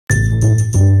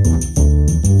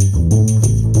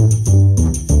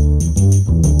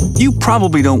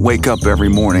probably don't wake up every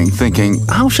morning thinking,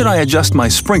 how should I adjust my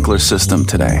sprinkler system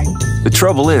today? The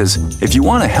trouble is, if you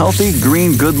want a healthy,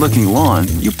 green, good-looking lawn,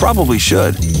 you probably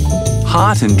should.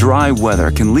 Hot and dry weather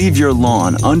can leave your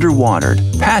lawn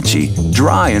underwatered, patchy,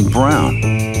 dry, and brown.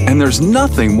 And there's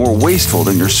nothing more wasteful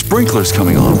than your sprinklers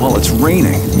coming on while it's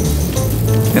raining.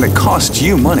 And it costs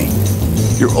you money.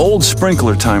 Your old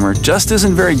sprinkler timer just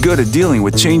isn't very good at dealing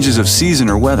with changes of season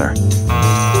or weather.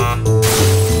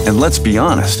 And let's be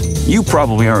honest, you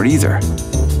probably aren't either.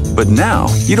 But now,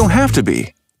 you don't have to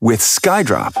be with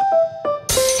Skydrop.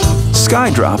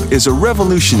 Skydrop is a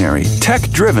revolutionary,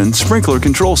 tech-driven sprinkler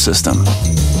control system.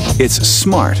 It's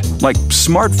smart, like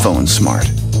smartphone smart.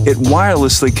 It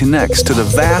wirelessly connects to the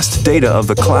vast data of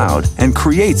the cloud and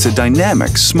creates a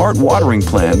dynamic, smart watering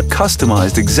plan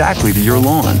customized exactly to your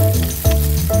lawn.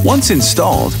 Once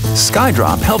installed,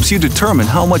 Skydrop helps you determine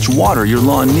how much water your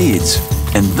lawn needs,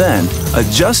 and then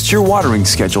adjust your watering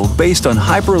schedule based on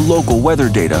hyper-local weather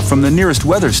data from the nearest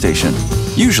weather station,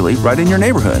 usually right in your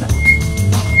neighborhood.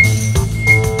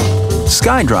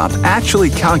 Skydrop actually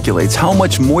calculates how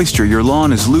much moisture your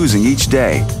lawn is losing each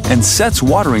day and sets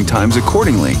watering times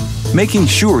accordingly, making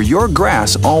sure your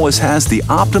grass always has the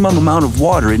optimum amount of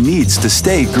water it needs to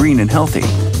stay green and healthy.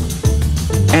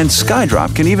 And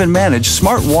Skydrop can even manage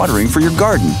smart watering for your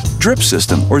garden, drip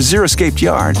system, or xeriscaped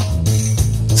yard.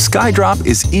 Skydrop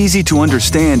is easy to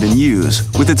understand and use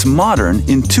with its modern,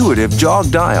 intuitive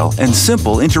jog dial and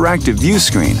simple interactive view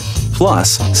screen.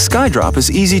 Plus, Skydrop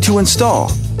is easy to install.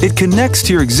 It connects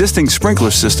to your existing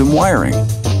sprinkler system wiring.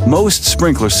 Most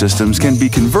sprinkler systems can be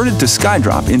converted to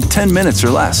Skydrop in 10 minutes or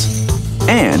less.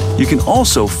 And you can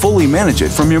also fully manage it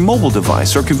from your mobile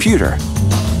device or computer.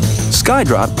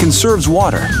 Skydrop conserves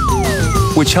water,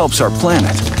 which helps our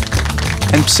planet,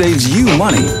 and saves you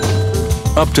money.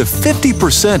 Up to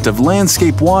 50% of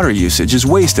landscape water usage is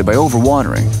wasted by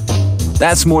overwatering.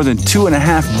 That's more than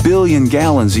 2.5 billion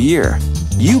gallons a year.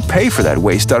 You pay for that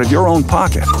waste out of your own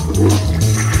pocket.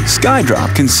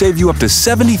 Skydrop can save you up to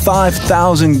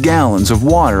 75,000 gallons of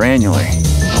water annually.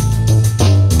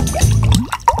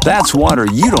 That's water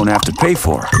you don't have to pay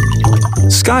for.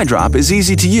 Skydrop is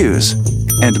easy to use,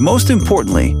 and most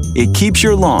importantly, it keeps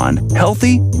your lawn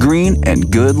healthy, green, and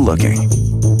good looking.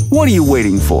 What are you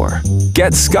waiting for?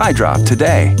 Get Skydrop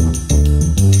today.